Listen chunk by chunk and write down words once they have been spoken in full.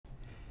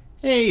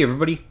Hey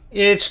everybody,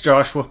 it's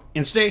Joshua,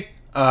 and today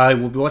I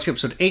will be watching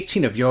episode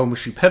 18 of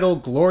Yowamushi Pedal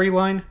Glory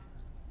Line.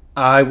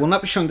 I will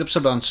not be showing the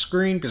episode on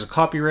screen because of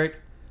copyright,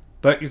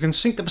 but you can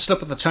sync the episode up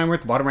with the timer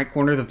at the bottom right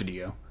corner of the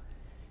video.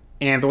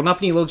 And there will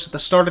not be any loads at the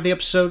start of the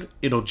episode,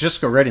 it'll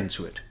just go right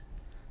into it.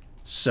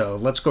 So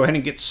let's go ahead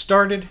and get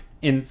started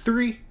in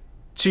 3,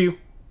 2,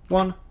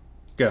 1,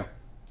 go.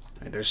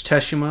 Alright, there's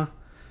Teshima,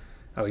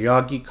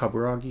 Aoyagi,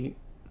 Kaburagi,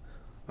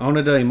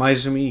 Onada,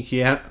 Imaizumi,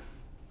 yeah.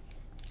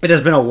 It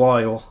has been a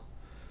while.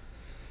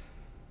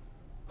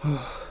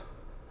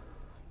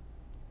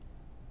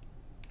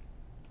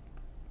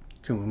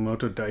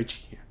 Kumamoto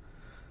Daichi.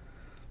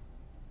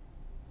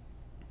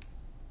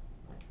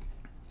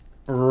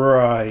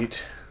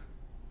 Right.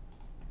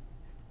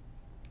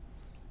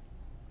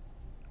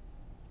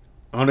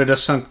 Onada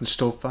Sunken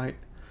Still Fight.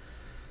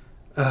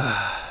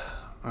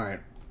 Alright.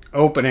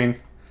 Opening.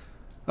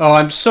 Oh,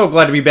 I'm so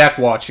glad to be back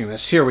watching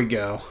this. Here we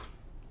go.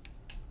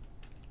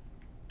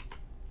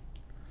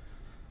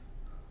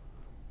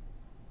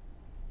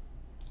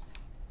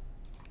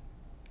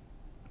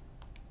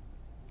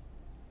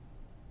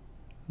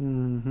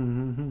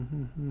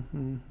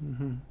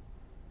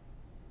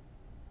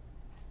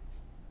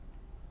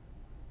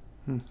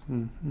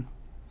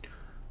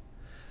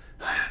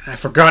 I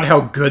forgot how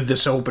good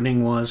this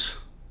opening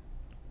was.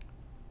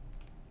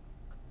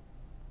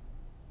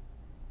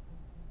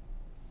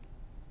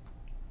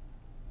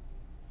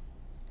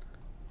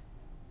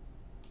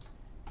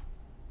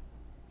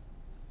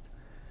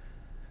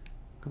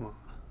 Come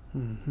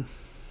on.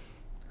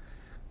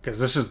 Because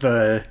this is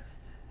the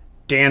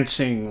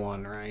dancing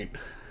one, right?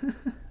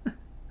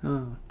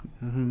 Oh.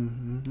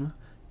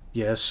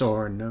 Yes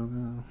or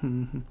no?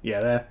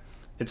 Yeah,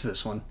 it's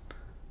this one.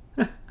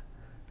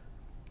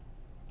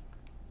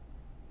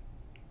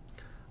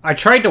 I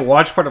tried to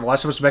watch part of the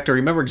last episode back to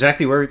remember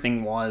exactly where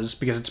everything was,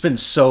 because it's been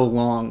so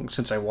long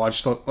since I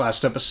watched the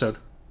last episode.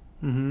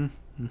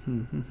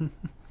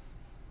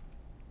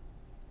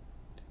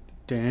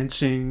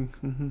 Dancing.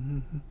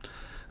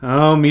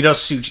 Oh,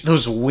 Midasuchi.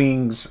 Those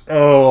wings.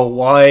 Oh,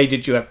 why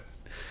did you have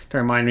to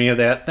remind me of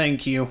that?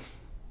 Thank you.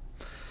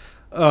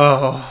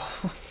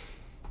 Oh.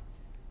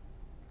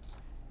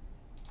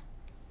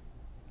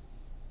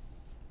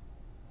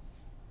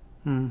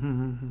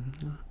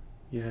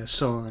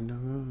 Yes or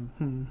no?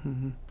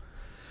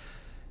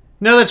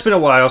 Now that's been a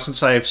while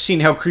since I've seen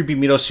how creepy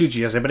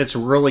Midasuchi is. I bet it's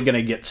really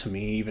gonna get to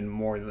me even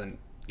more than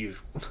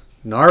usual.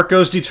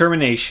 Narco's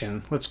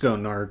determination. Let's go,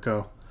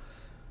 Narco.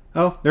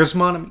 Oh, there's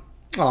Monami.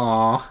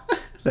 Aw,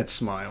 that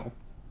smile.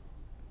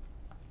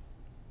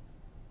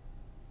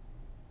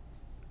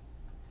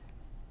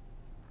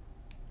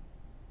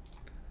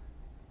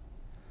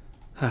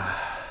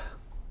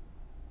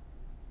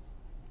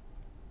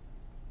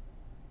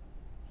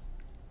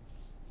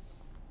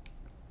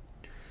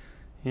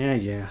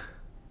 Yeah.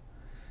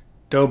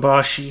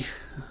 Dobashi.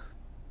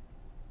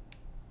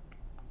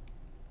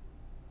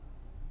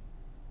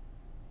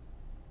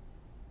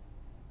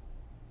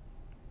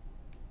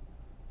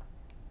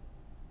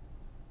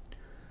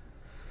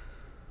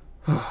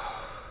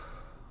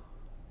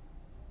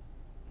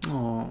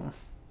 Oh.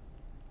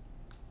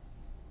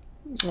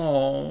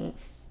 Oh.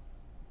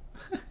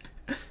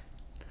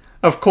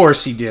 Of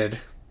course he did.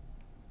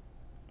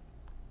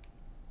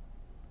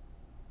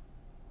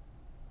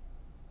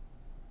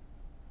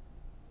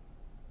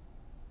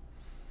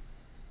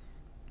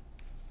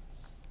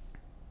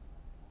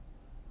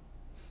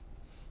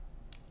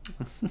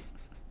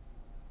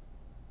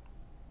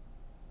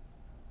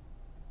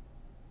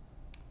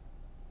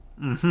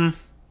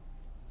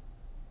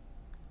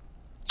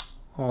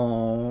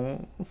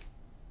 Oh.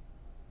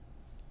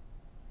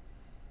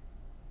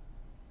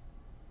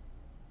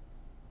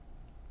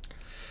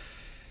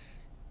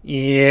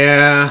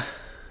 Yeah.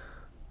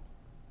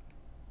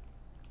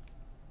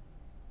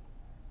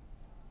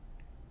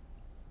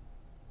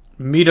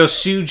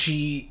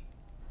 Midasuji.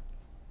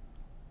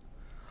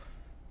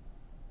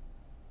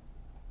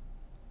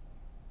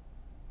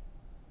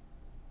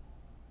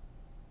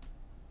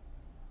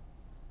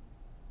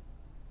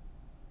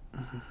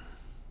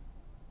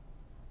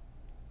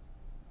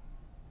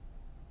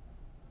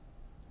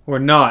 Or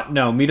not.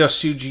 No,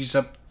 Midasuji's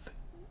up.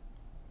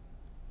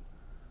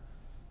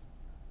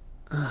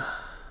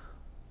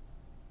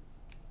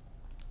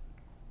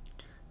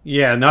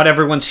 Yeah, not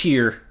everyone's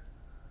here.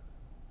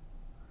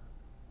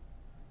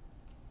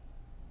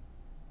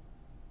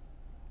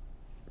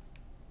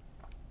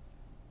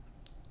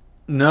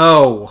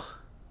 No.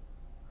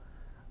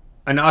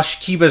 And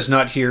Ashikiba's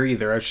not here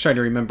either. I was trying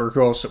to remember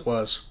who else it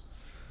was.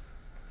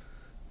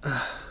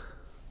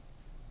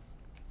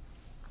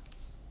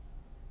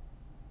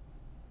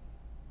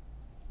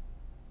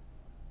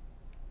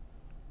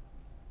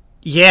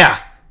 Yeah,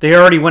 they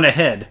already went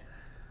ahead.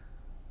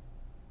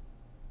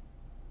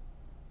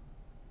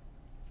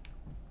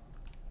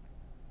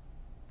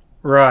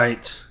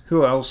 Right.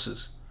 Who else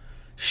is?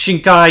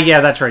 Shinkai.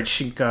 Yeah, that's right,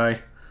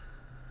 Shinkai.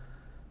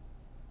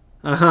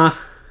 Uh-huh.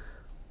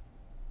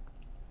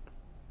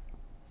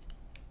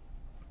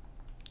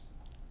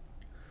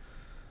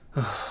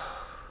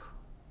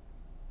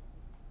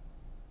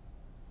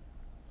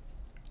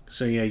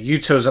 So yeah,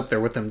 Yuto's up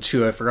there with them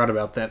too. I forgot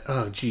about that.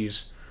 Oh,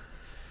 jeez.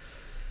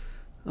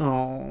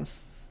 Oh.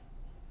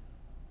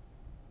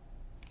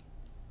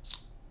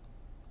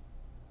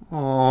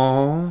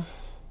 Oh.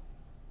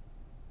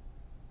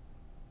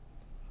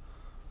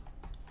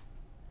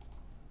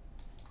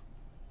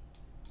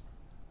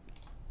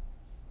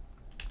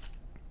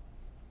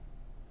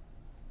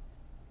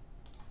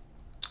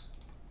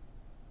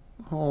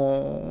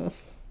 Oh.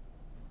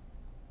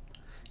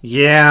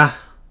 Yeah.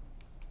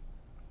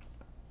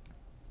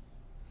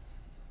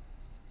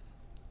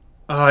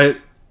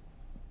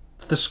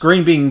 The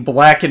screen being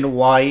black and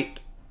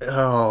white.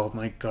 Oh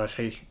my gosh,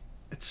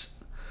 it's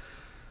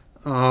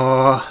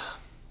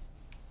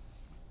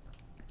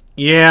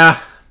yeah.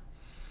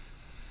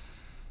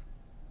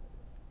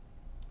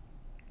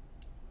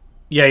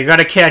 Yeah, you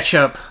gotta catch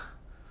up.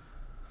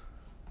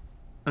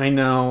 I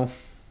know.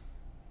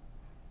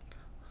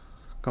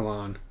 Come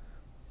on.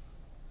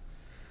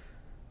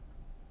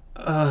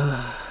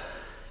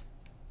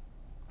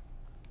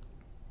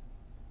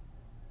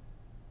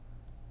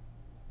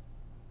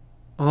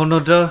 Oh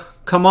no, duh.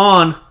 Come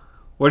on.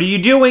 What are you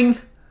doing?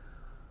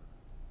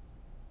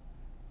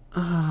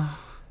 Oh.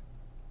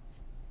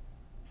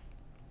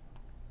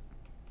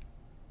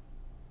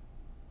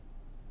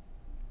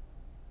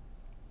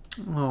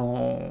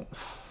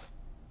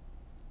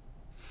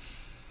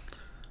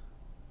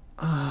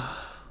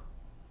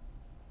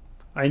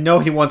 I know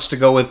he wants to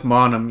go with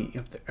Monami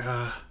up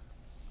there.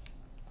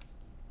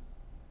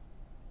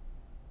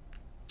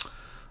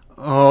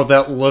 Oh,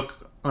 that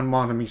look on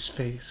Monami's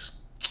face.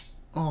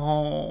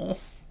 Oh.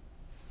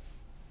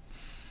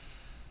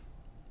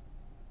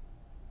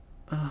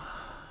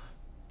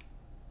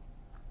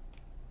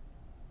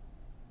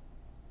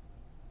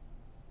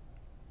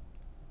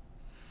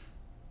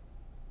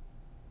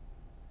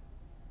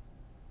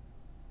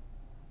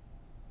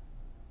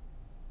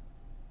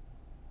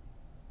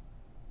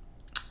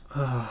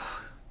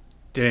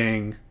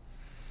 Dang.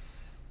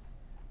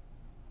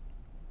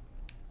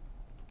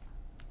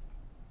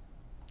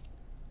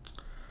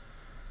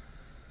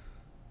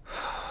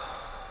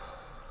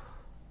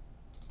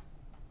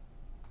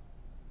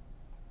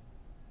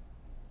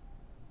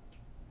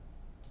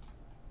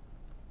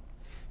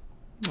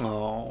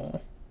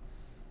 Oh.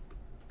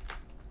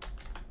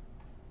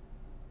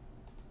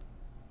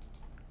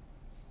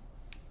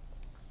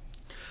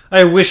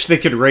 I wish they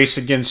could race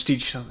against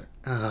each other.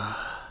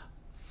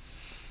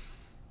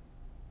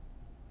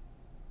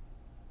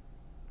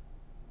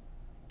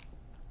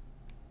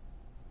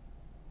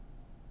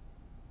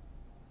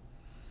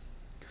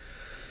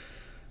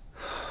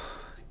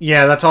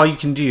 Yeah, that's all you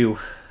can do.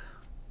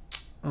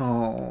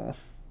 Oh.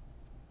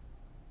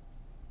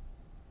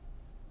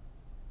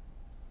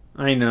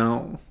 I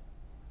know.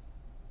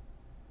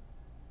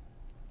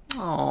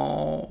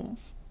 Oh.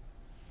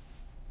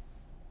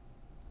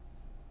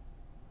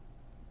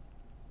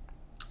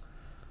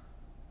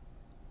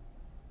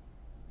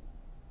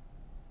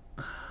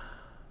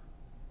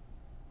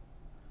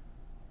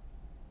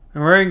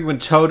 I'm wondering when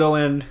Toto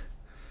and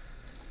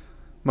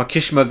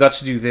Makishima got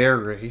to do their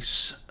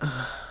race.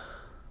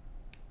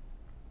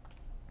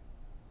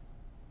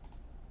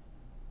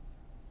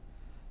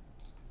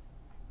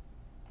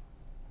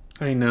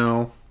 I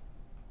know.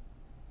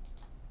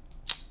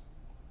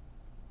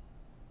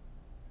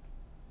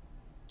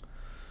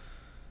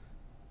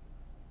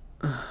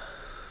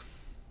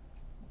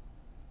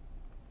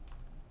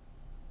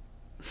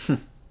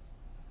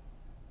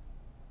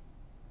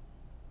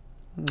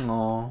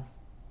 Aw.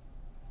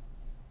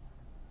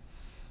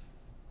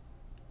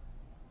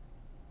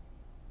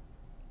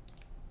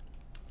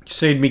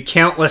 Saved me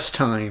countless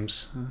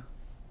times.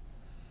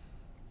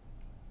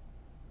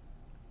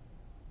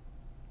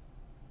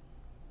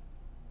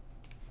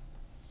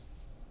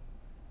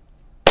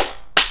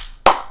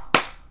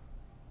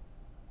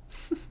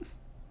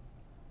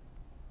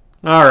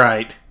 All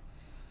right.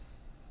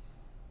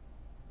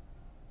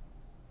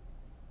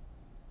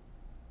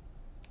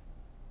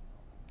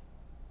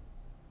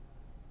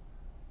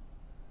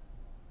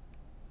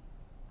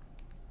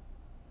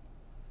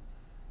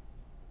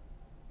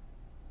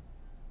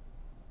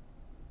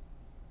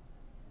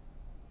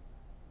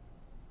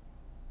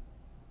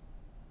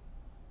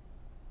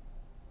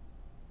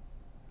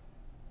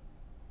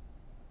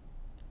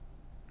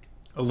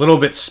 A little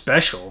bit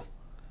special.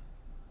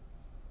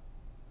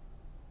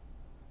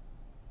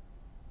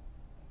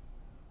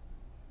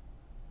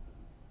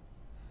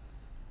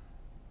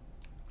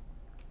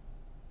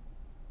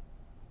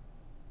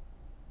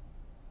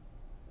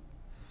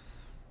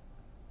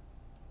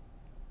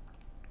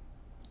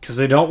 Because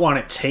they don't want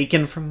it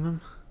taken from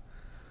them.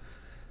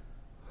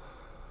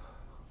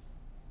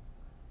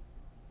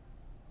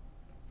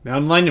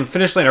 Mountain line and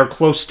finish line are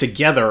close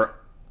together.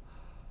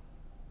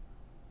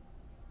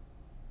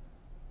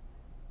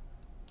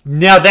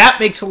 Now that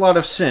makes a lot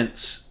of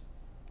sense.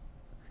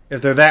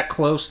 If they're that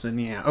close, then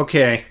yeah.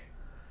 Okay.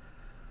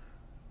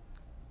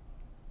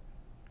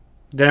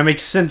 Then it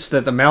makes sense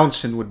that the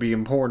mountain would be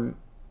important.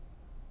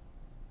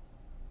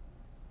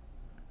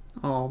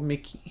 Oh,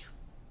 Mickey.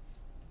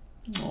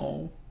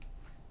 Oh.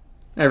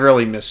 I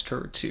really missed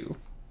her too.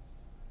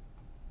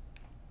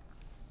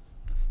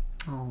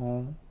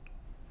 Oh.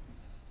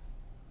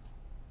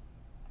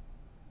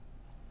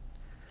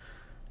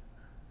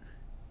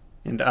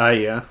 And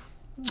Aya.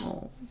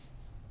 Oh.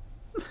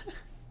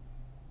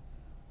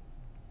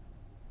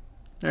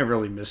 I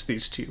really miss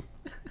these two.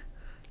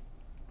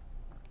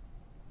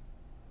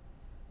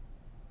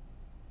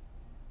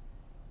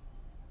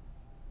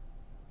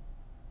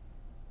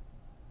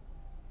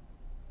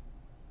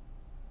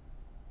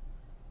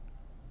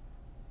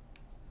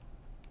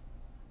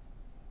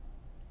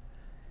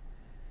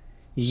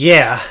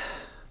 Yeah.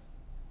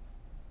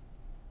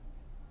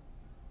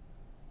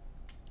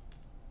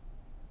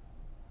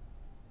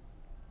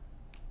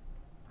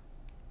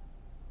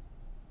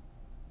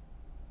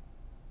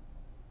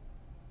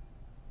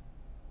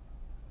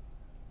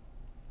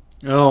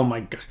 Oh my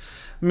god.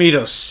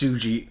 Mito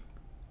Tsuji.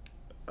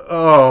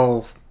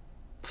 Oh.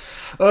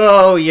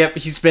 Oh, yep,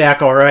 he's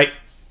back, alright.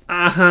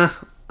 Uh-huh.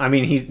 I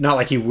mean, he's not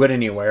like he went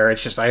anywhere,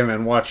 it's just I haven't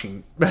been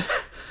watching.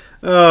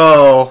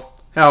 Oh,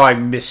 how I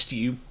missed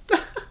you.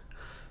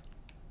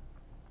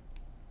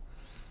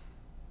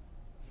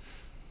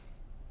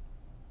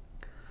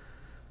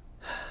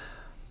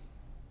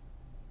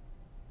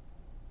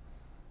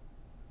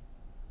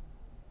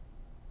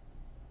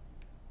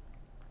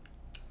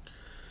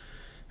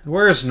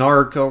 Where's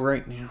Naruto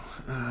right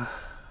now?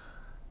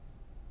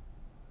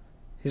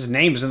 His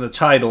name's in the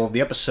title of the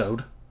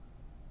episode.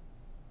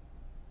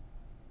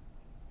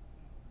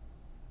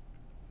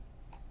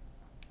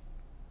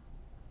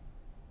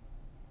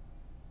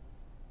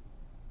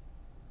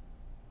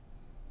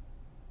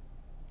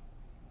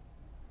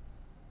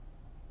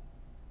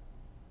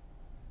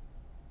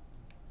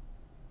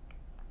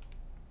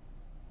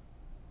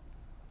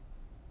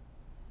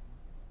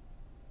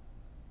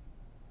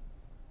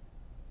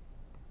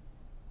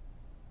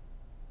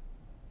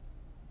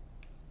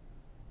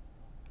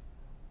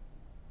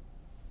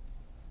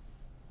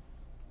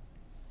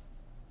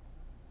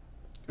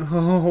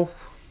 Oh.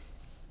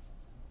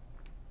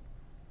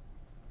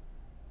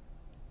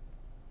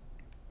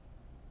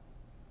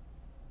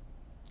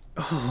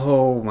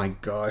 Oh my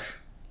gosh.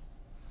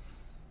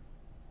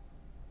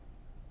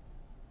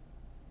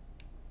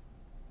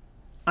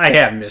 I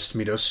have missed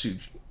Mito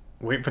Tsuji.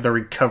 Wait for the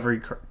recovery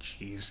card.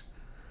 Jeez.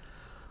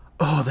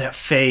 Oh, that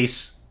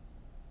face.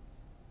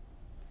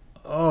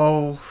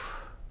 Oh.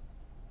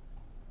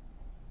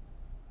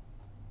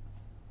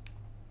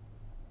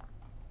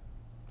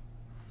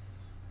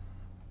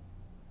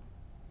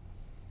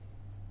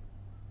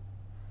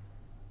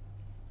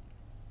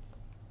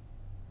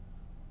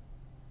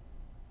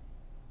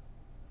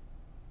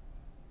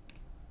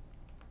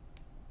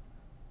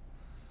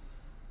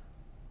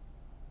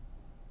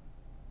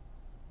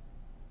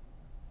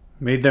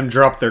 Made them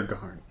drop their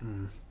guard.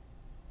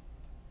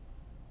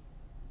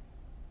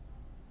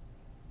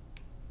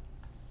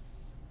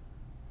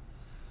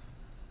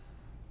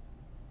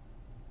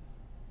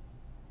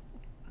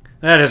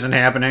 That isn't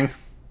happening.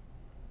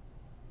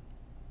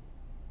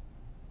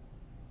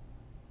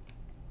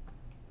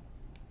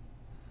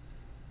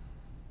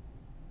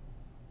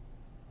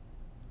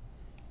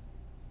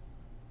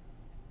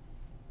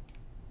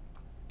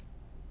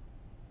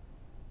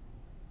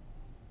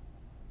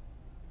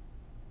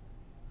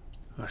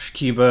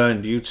 Shikiba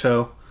and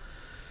Yuto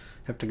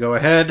have to go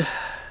ahead.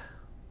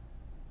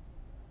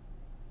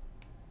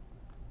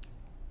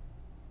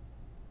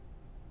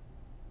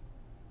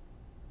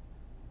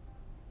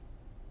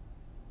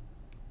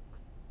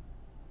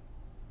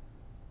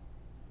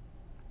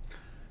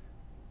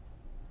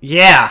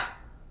 Yeah.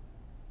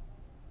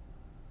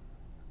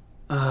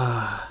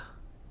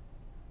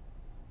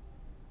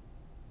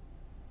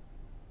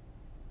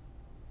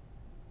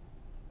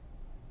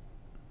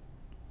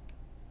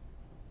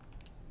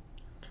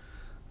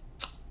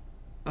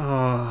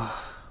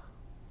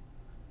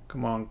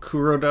 Come on,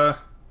 Kuroda.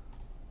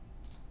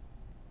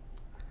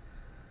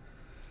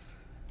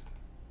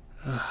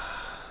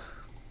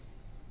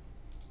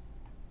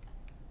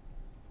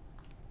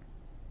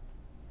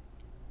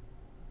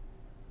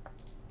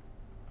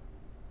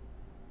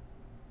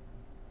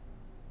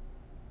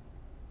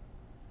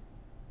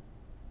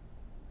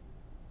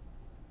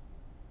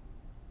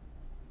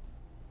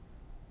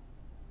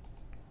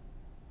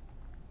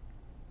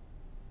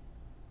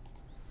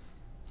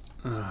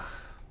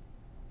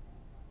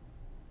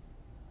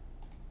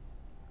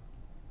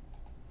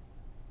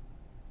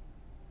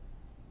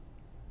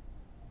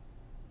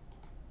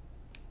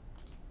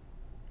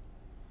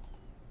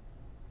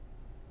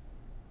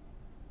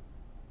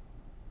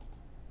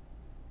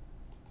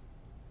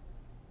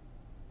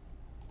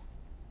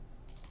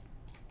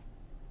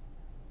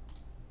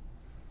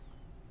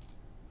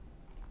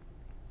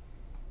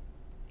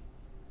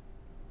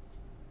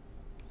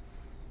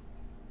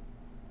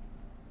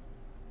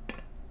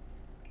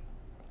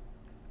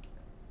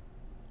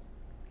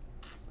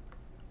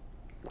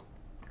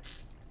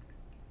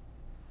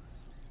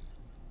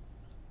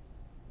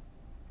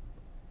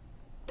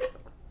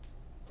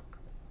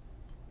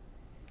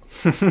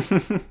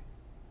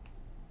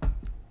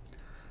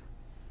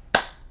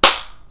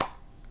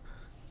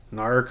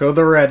 Naruko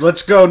the red.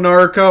 Let's go,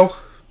 Naruko.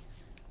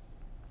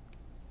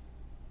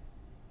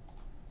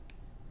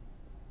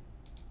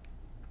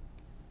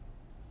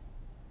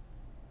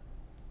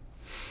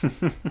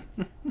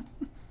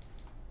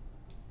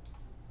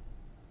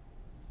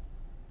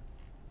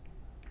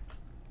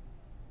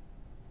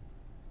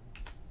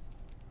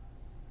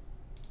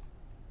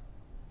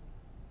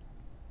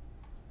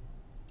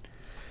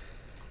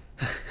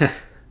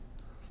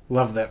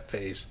 Love that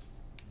phase.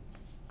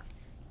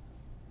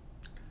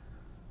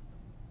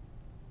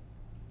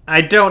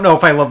 I don't know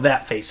if I love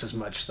that face as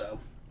much, though.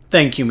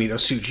 Thank you,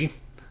 Mitosuji.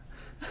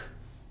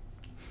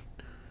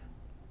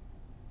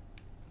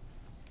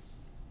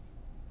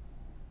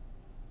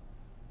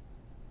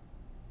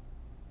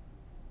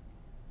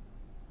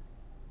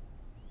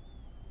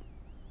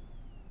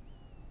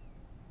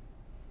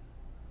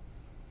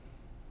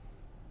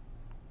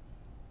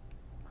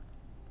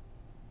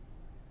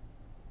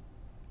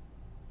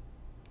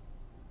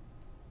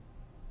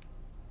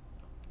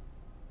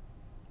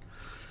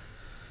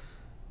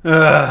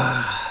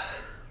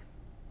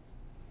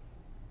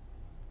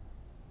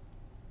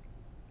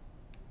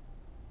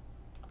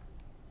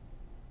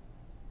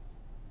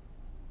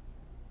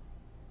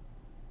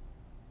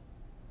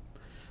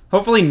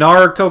 Hopefully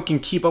Naruko can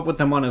keep up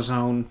with him on his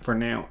own for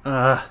now.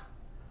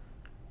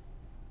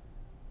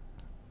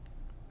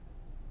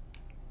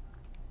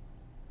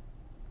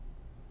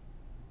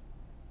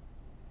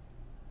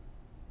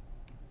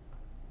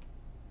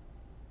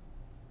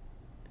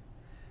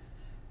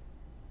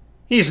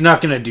 He's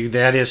not gonna do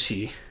that, is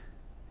he?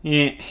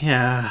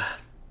 Yeah.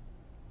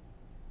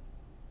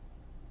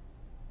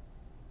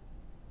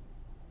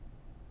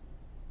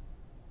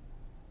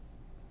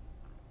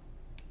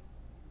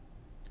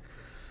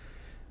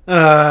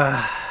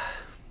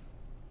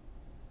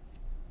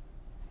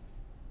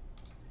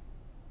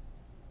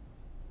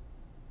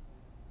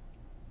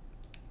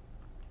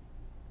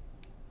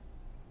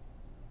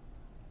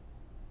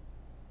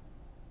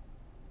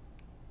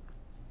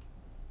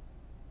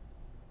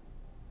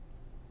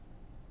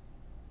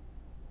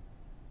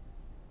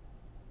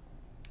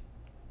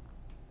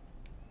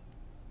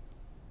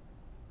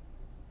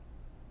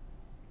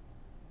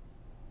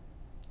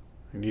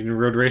 Needing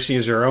road racing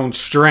is your own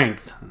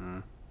strength.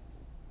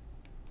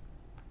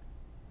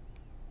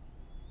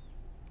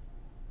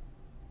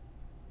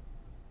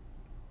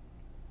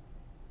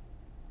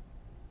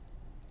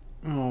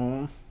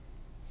 Oh.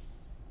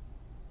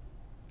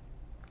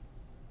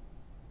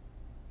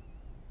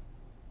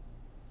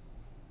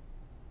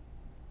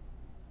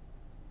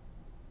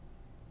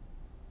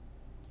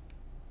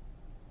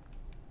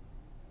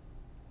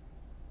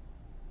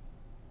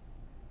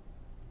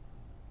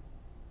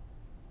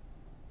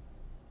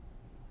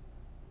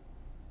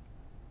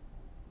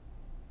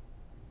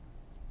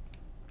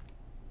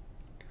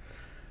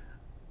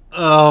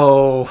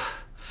 Oh.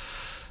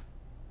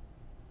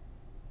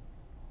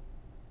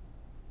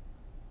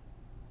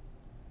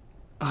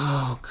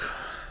 Oh.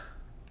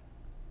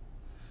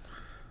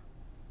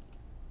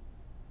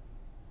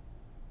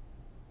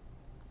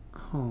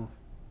 Oh.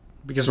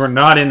 Because we're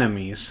not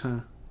enemies, huh?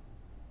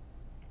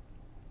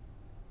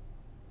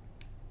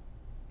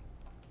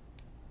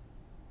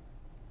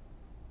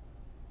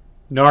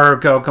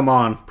 Naruko, come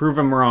on. Prove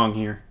him wrong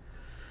here.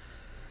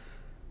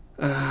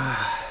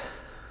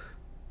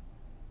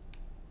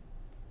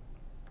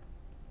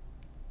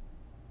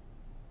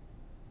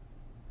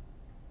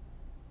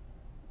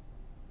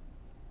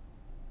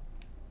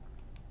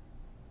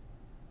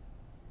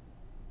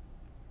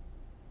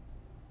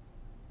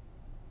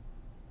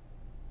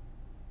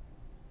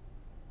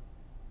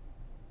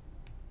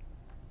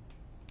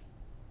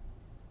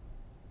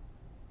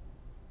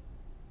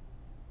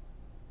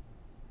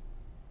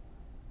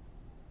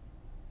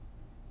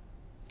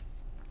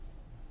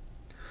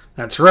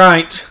 That's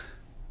right.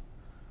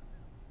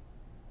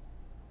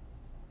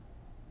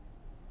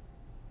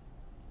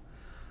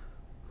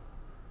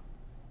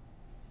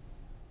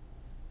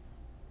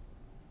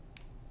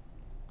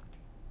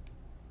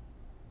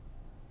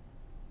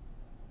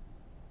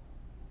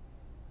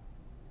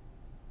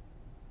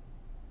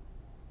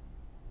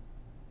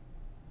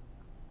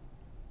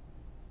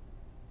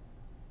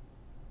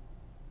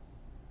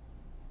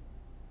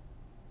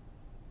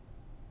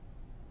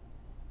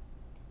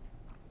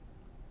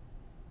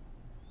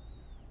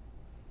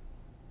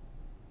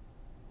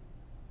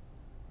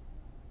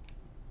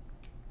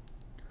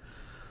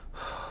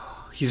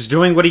 He's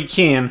doing what he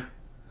can.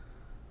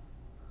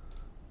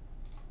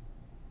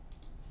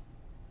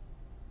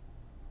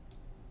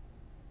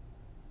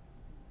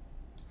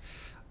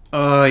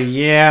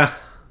 Yeah.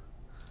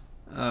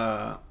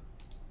 I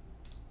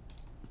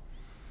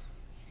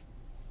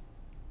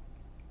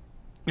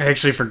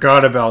actually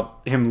forgot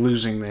about him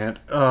losing that.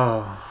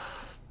 Oh.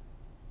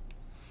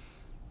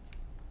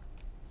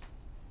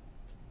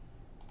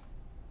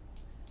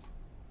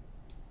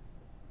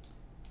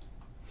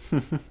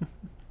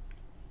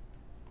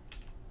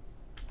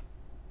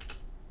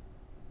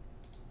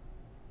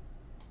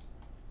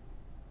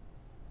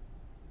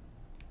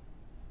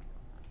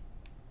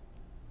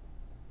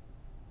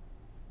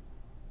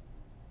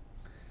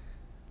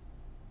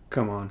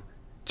 Come on.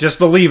 Just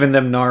believe in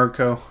them,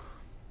 Naruto.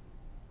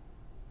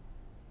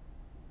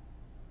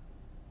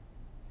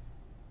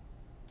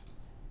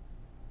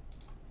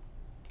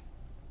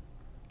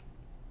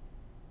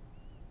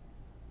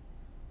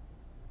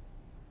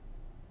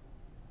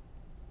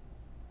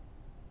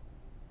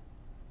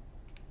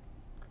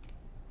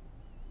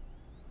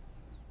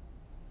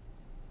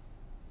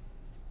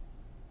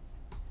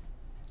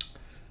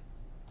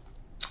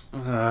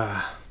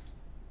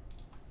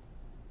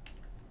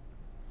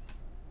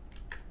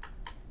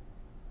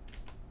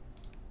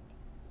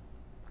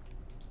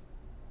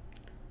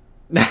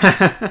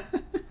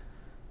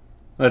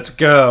 Let's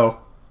go.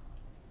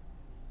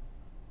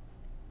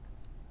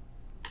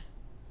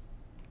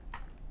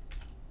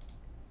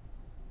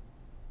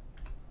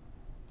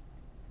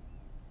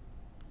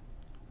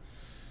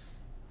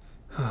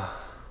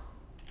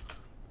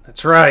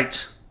 That's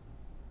right.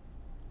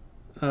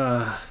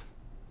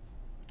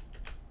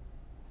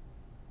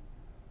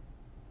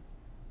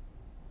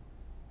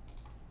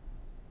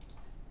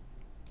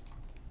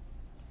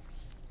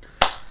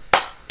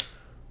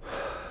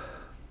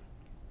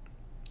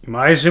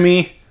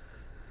 Maizumi?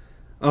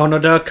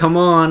 Onoda, come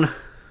on.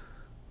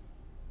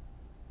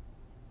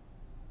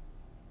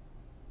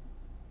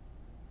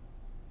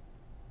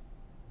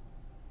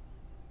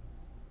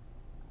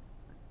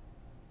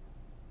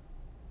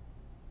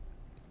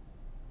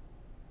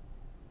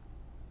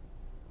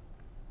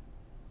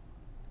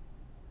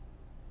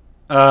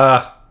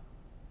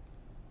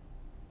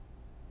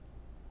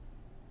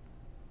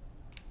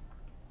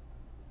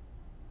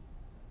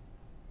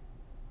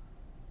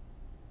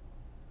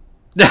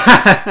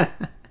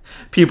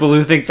 People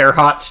who think they're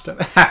hot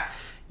stuff.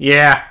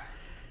 Yeah.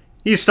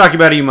 He's talking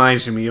about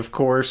Imaizumi, of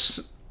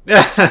course.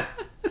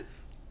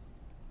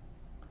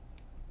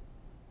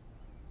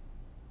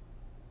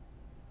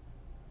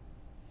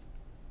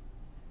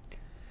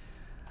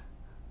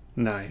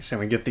 Nice, and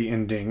we get the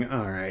ending.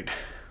 Alright.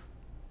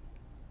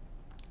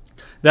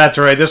 That's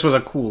right, this was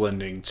a cool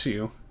ending,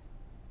 too.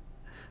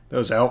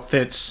 Those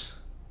outfits.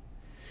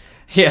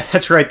 Yeah,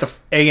 that's right, the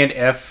A and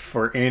F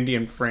for Andy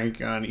and Frank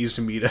on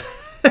Izumida.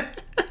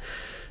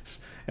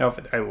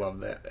 Outfit, I love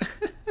that.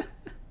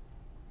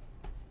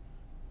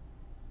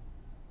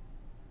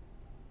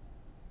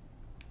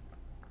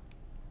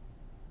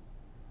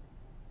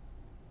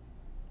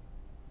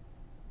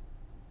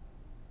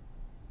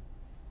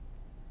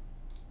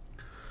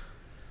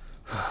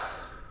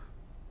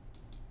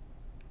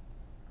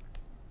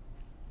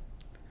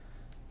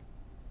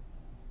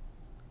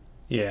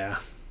 Yeah.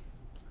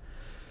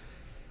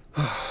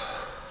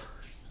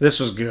 This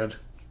was good.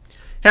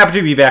 Happy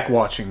to be back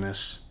watching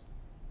this.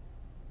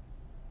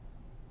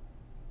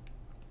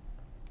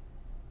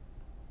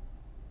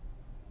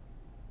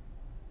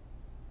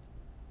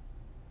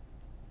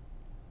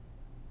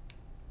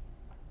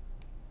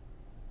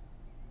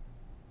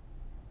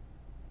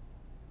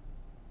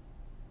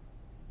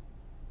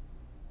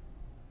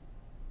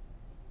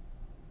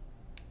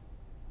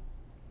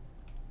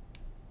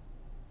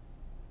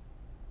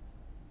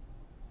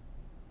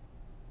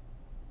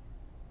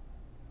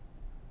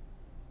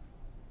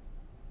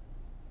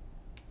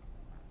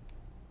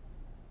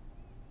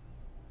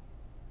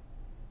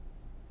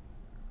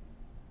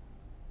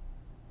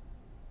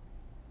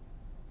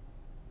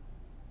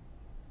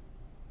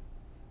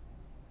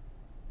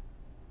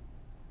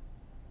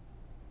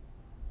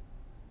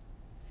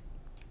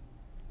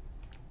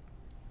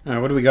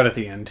 What do we got at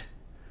the end?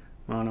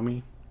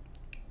 Monomi.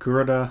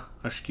 Kuroda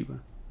Ashikiba.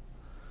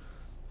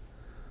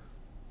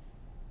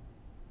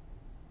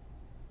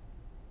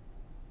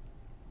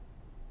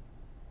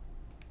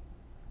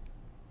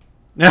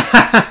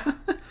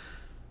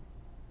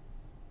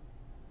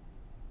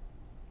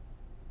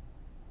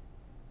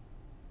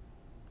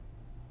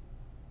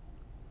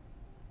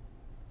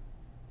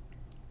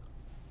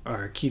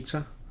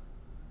 Kitsa.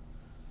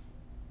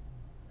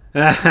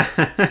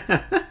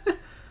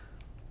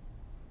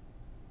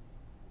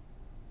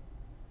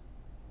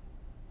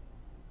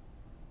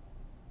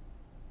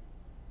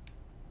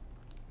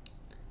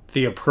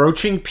 The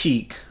approaching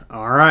peak.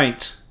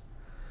 Alright.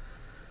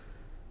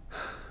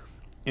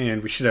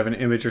 And we should have an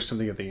image or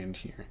something at the end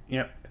here.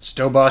 Yep. It's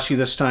Dobashi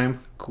this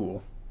time.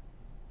 Cool.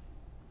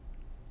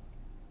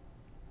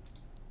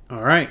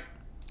 Alright.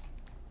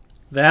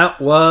 That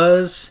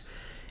was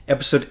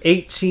episode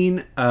 18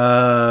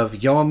 of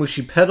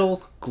Yowamushi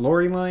Pedal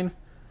Glory Line.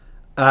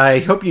 I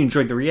hope you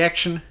enjoyed the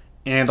reaction,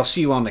 and I'll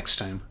see you all next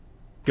time.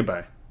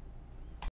 Goodbye.